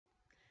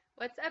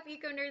What's up,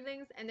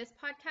 eco-nerdlings? In this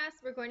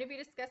podcast, we're going to be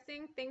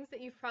discussing things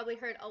that you've probably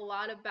heard a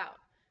lot about,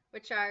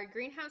 which are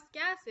greenhouse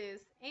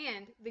gases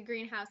and the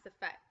greenhouse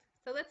effect.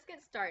 So let's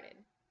get started.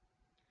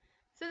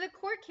 So the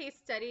core case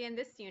study in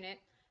this unit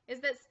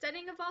is that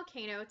studying a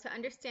volcano to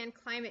understand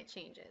climate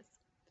changes.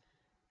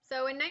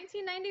 So in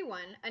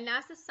 1991, a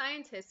NASA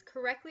scientist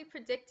correctly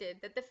predicted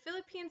that the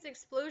Philippines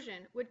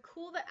explosion would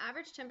cool the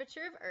average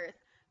temperature of Earth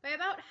by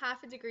about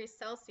half a degree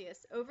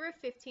Celsius over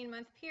a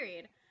 15-month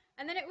period,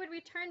 and then it would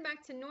return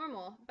back to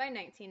normal by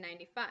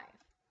 1995.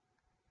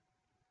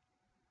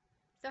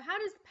 So how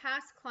does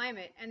past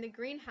climate and the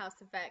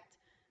greenhouse effect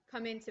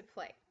come into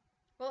play?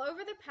 Well,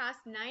 over the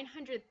past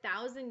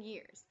 900,000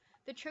 years,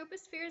 the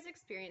troposphere has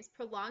experienced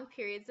prolonged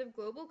periods of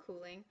global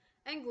cooling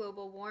and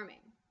global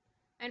warming.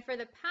 And for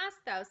the past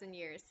 1,000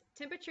 years,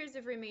 temperatures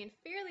have remained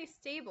fairly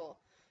stable,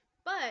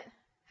 but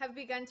have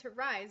begun to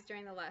rise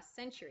during the last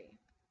century.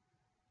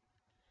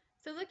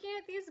 So looking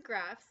at these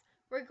graphs,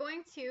 we're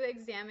going to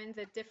examine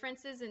the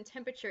differences in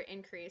temperature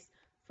increase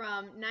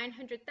from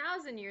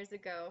 900,000 years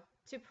ago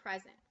to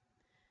present.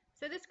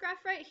 So this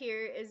graph right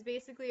here is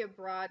basically a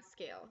broad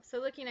scale. So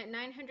looking at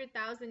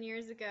 900,000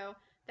 years ago,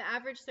 the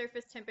average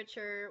surface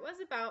temperature was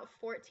about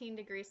 14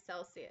 degrees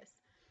Celsius.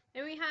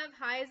 And we have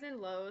highs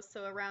and lows,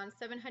 so around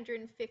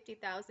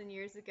 750,000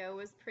 years ago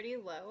was pretty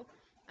low,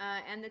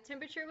 and the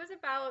temperature was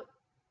about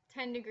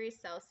 10 degrees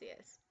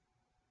Celsius.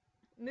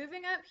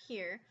 Moving up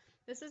here,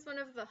 this is one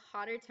of the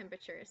hotter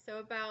temperatures,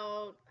 so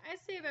I'd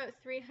say about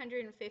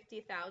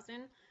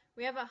 350,000.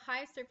 We have a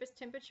high surface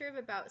temperature of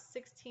about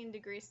 16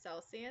 degrees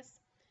Celsius.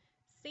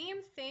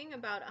 Same thing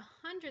about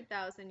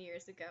 100,000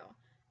 years ago,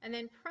 and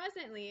then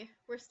presently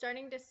we're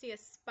starting to see a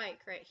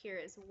spike right here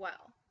as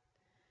well.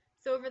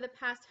 So over the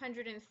past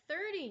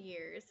 130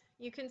 years,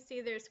 you can see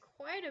there's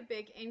quite a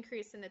big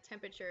increase in the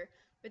temperature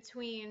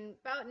between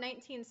about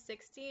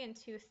 1960 and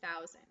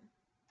 2000.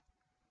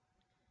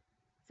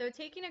 So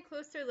taking a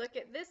closer look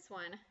at this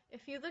one,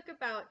 if you look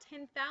about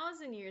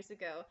 10,000 years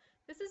ago,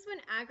 this is when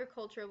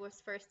agriculture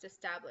was first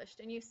established,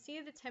 and you see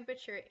the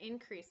temperature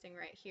increasing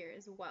right here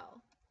as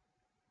well.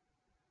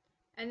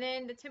 And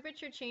then the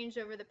temperature changed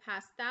over the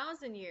past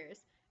 1,000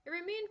 years. It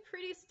remained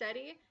pretty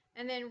steady,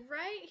 and then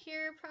right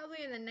here,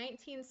 probably in the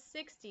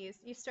 1960s,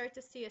 you start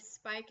to see a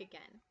spike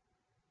again.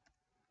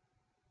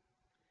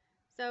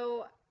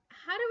 So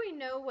how do we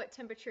know what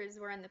temperatures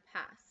were in the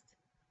past?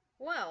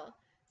 Well,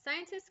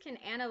 scientists can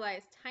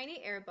analyze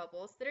tiny air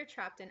bubbles that are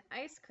trapped in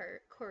ice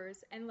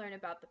cores and learn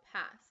about the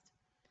past.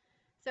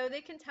 So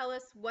they can tell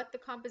us what the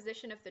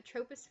composition of the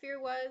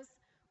troposphere was,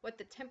 what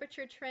the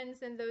temperature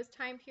trends in those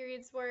time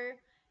periods were,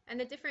 and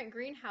the different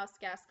greenhouse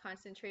gas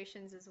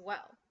concentrations as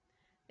well.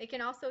 They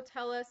can also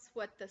tell us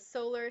what the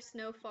solar,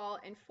 snowfall,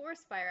 and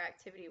forest fire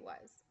activity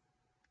was.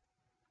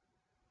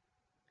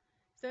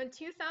 So in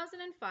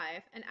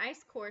 2005, an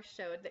ice core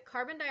showed that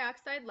carbon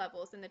dioxide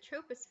levels in the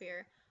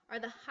troposphere are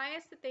the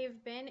highest that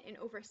they've been in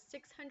over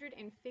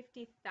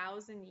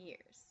 650,000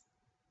 years.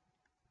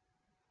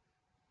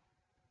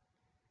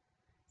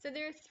 So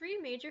there are three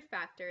major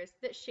factors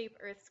that shape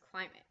Earth's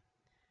climate.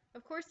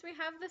 Of course, we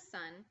have the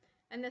sun,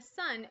 and the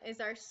sun is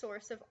our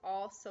source of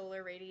all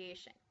solar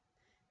radiation.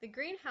 The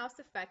greenhouse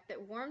effect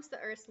that warms the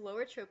Earth's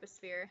lower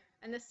troposphere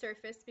and the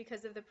surface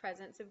because of the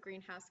presence of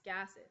greenhouse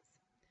gases.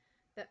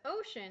 The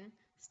ocean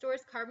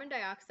stores carbon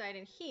dioxide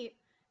and heat,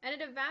 and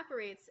it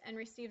evaporates and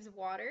receives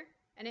water,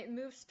 and it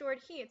moves stored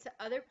heat to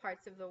other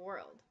parts of the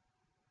world.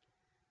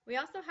 We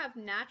also have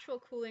natural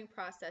cooling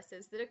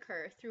processes that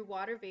occur through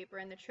water vapor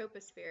in the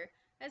troposphere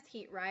as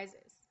heat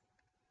rises.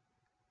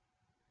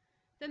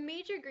 The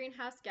major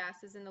greenhouse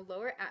gases in the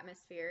lower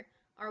atmosphere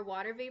are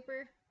water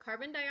vapor,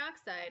 carbon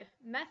dioxide,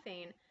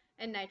 methane,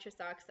 and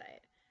nitrous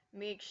oxide.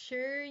 Make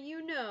sure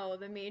you know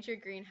the major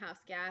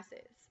greenhouse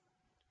gases.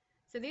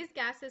 So these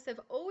gases have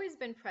always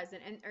been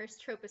present in Earth's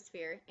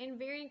troposphere in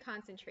varying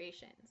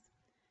concentrations.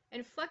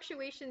 And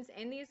fluctuations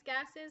in these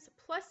gases,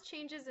 plus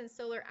changes in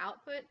solar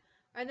output,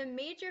 are the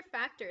major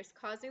factors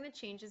causing the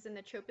changes in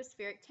the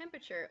tropospheric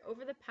temperature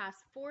over the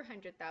past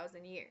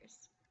 400,000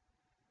 years.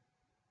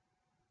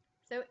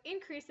 So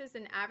increases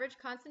in average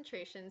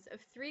concentrations of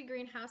three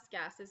greenhouse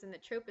gases in the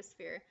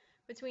troposphere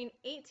between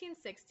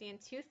 1860 and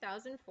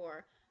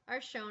 2004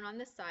 are shown on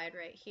the side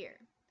right here.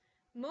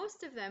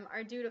 Most of them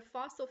are due to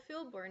fossil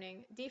fuel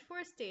burning,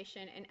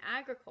 deforestation, and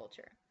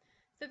agriculture.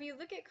 So if you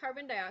look at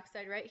carbon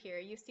dioxide right here,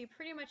 you see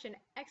pretty much an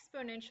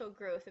exponential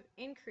growth of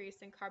increase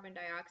in carbon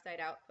dioxide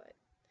output.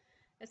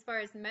 As far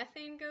as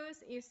methane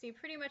goes, you see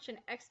pretty much an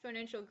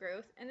exponential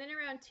growth, and then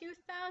around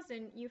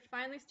 2000, you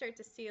finally start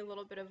to see a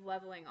little bit of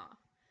leveling off.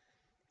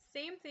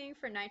 Same thing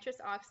for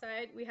nitrous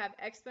oxide, we have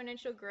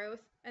exponential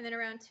growth, and then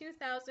around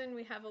 2000,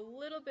 we have a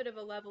little bit of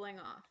a leveling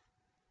off.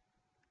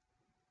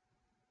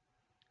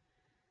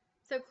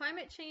 So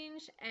climate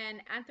change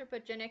and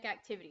anthropogenic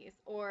activities,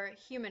 or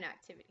human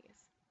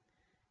activities.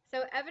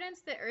 So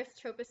evidence that Earth's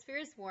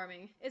troposphere is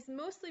warming is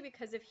mostly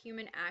because of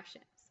human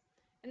actions.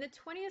 In the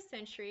 20th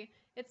century,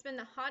 it's been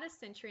the hottest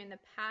century in the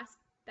past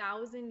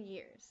 1,000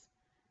 years.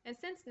 And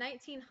since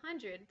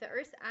 1900, the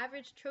Earth's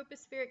average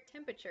tropospheric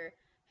temperature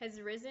has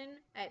risen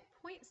at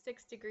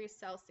 0.6 degrees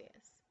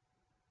Celsius.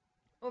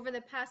 Over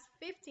the past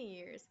 50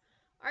 years,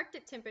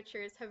 Arctic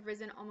temperatures have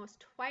risen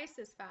almost twice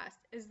as fast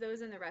as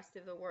those in the rest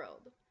of the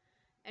world.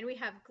 And we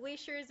have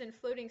glaciers and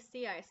floating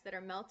sea ice that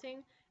are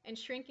melting and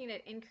shrinking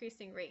at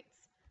increasing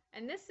rates.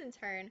 And this, in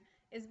turn,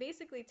 is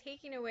basically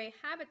taking away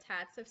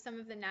habitats of some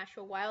of the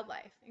natural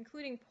wildlife,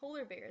 including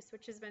polar bears,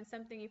 which has been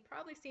something you've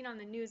probably seen on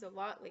the news a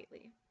lot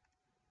lately.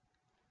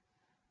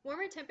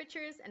 Warmer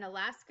temperatures in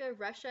Alaska,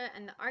 Russia,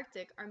 and the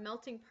Arctic are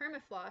melting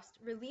permafrost,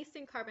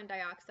 releasing carbon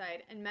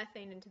dioxide and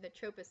methane into the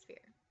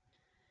troposphere.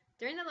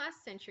 During the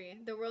last century,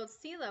 the world's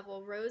sea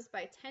level rose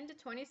by 10 to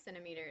 20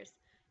 centimeters,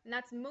 and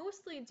that's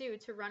mostly due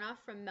to runoff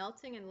from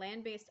melting and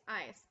land-based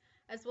ice,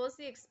 as well as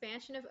the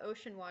expansion of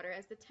ocean water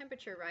as the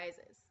temperature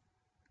rises.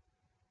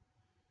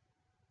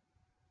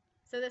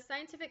 So the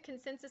scientific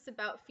consensus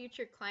about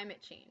future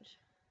climate change.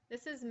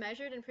 This is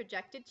measured and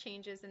projected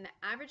changes in the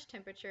average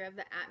temperature of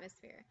the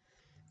atmosphere.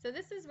 So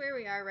this is where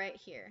we are right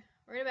here.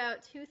 We're at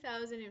about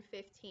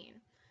 2015.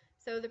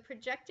 So the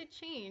projected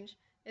change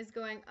is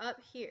going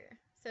up here.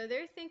 So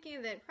they're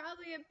thinking that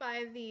probably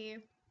by the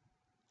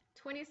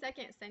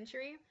 22nd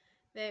century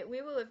that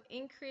we will have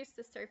increased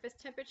the surface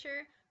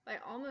temperature by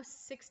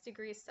almost 6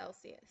 degrees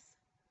Celsius.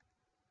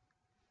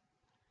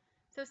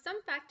 So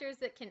some factors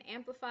that can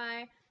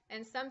amplify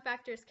and some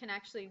factors can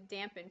actually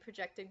dampen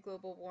projected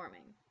global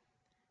warming.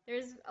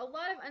 There's a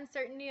lot of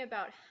uncertainty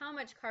about how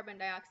much carbon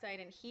dioxide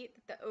and heat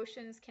that the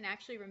oceans can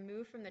actually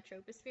remove from the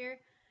troposphere,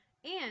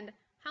 and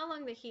how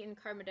long the heat and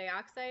carbon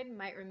dioxide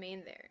might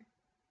remain there.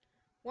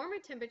 Warmer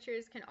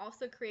temperatures can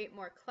also create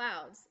more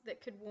clouds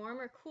that could warm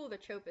or cool the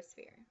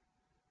troposphere.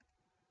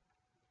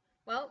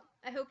 Well,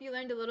 I hope you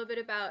learned a little bit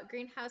about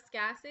greenhouse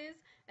gases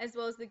as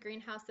well as the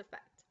greenhouse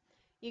effect.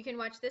 You can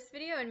watch this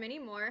video and many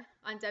more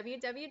on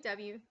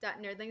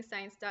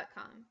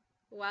www.nerdlingscience.com.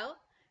 Well,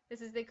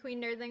 this is the Queen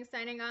Nerdling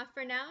signing off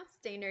for now.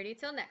 Stay nerdy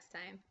till next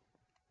time.